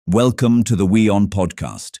Welcome to the WION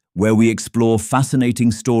podcast, where we explore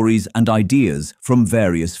fascinating stories and ideas from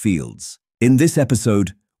various fields. In this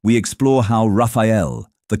episode, we explore how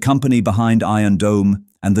Rafael, the company behind Iron Dome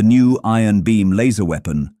and the new Iron Beam laser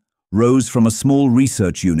weapon, rose from a small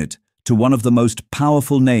research unit to one of the most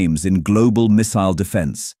powerful names in global missile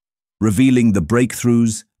defense, revealing the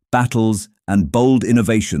breakthroughs, battles, and bold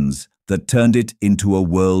innovations that turned it into a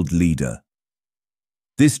world leader.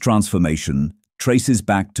 This transformation traces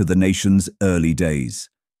back to the nation's early days.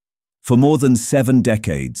 For more than 7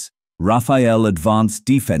 decades, Rafael Advanced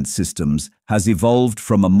Defense Systems has evolved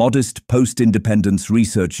from a modest post-independence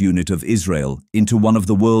research unit of Israel into one of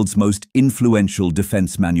the world's most influential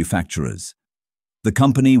defense manufacturers. The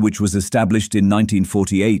company, which was established in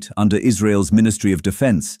 1948 under Israel's Ministry of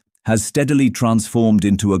Defense, has steadily transformed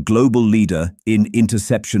into a global leader in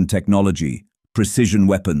interception technology, precision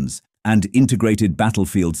weapons, and integrated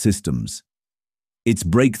battlefield systems. Its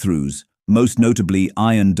breakthroughs, most notably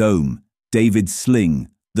Iron Dome, David's Sling,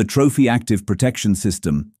 the Trophy Active Protection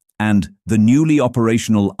System, and the newly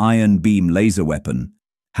operational Iron Beam laser weapon,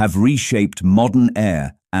 have reshaped modern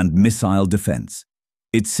air and missile defense.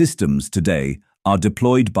 Its systems today are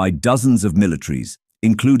deployed by dozens of militaries,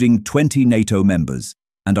 including 20 NATO members,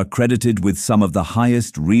 and are credited with some of the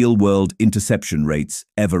highest real-world interception rates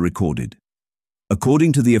ever recorded.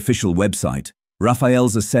 According to the official website,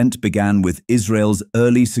 Rafael's ascent began with Israel's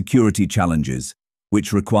early security challenges,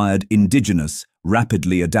 which required indigenous,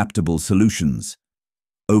 rapidly adaptable solutions.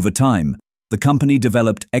 Over time, the company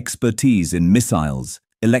developed expertise in missiles,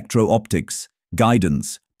 electro-optics,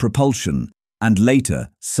 guidance, propulsion, and later,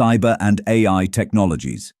 cyber and AI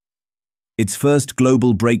technologies. Its first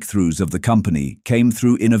global breakthroughs of the company came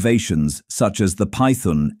through innovations such as the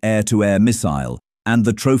Python air-to-air missile and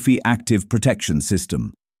the Trophy Active Protection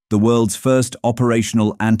System, the world's first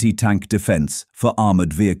operational anti-tank defense for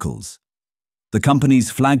armored vehicles. The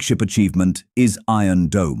company's flagship achievement is Iron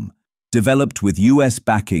Dome, developed with US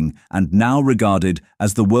backing and now regarded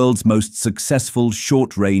as the world's most successful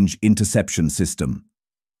short-range interception system.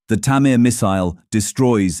 The Tamir missile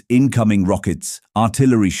destroys incoming rockets,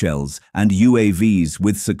 artillery shells, and UAVs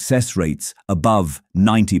with success rates above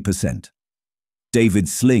 90%.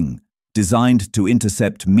 David's Sling, designed to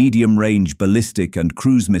intercept medium-range ballistic and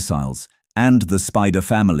cruise missiles, and the Spider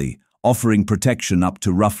family, offering protection up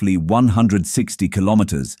to roughly 160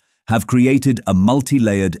 kilometers, have created a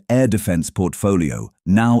multi-layered air defense portfolio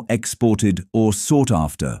now exported or sought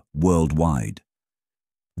after worldwide.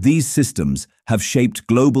 These systems have shaped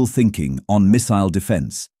global thinking on missile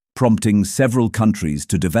defense, prompting several countries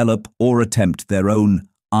to develop or attempt their own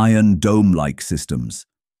Iron Dome-like systems.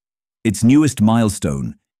 Its newest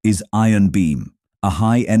milestone is Iron Beam, a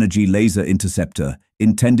high-energy laser interceptor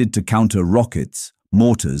intended to counter rockets,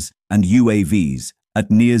 mortars, and UAVs at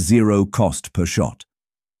near-zero cost per shot.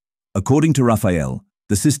 According to Rafael,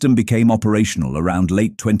 the system became operational around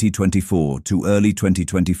late 2024 to early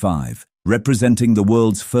 2025, representing the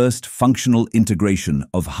world's first functional integration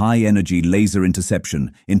of high-energy laser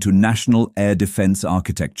interception into national air defense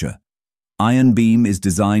architecture. Iron Beam is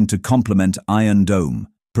designed to complement Iron Dome,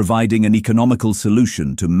 providing an economical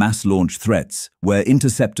solution to mass-launch threats where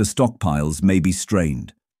interceptor stockpiles may be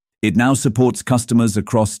strained. It now supports customers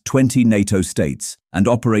across 20 NATO states and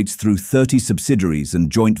operates through 30 subsidiaries and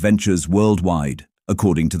joint ventures worldwide,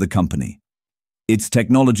 according to the company. Its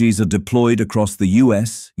technologies are deployed across the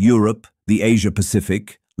US, Europe, the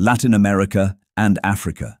Asia-Pacific, Latin America, and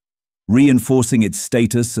Africa, reinforcing its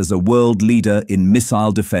status as a world leader in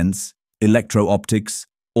missile defense, electro-optics,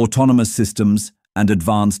 autonomous systems, and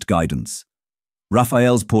advanced guidance.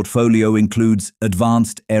 Rafael's portfolio includes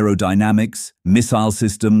advanced aerodynamics, missile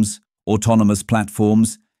systems, autonomous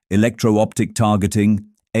platforms, electro-optic targeting,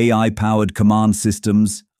 AI-powered command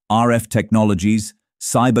systems, RF technologies,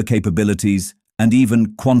 cyber capabilities, and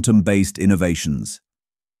even quantum-based innovations.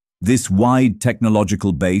 This wide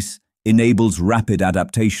technological base enables rapid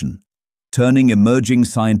adaptation, turning emerging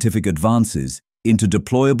scientific advances into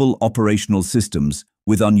deployable operational systems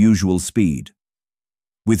with unusual speed.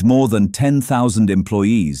 With more than 10,000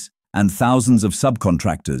 employees and thousands of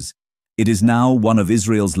subcontractors, it is now one of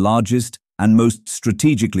Israel's largest and most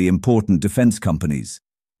strategically important defense companies.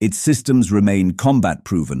 Its systems remain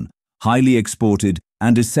combat-proven, highly exported,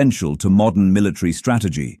 and essential to modern military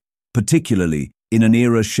strategy, particularly in an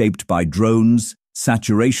era shaped by drones,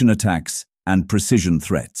 saturation attacks, and precision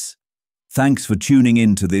threats. Thanks for tuning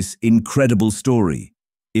in to this incredible story.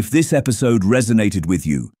 If this episode resonated with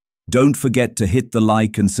you, don't forget to hit the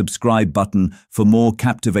like and subscribe button for more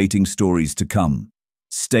captivating stories to come.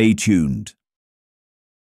 Stay tuned.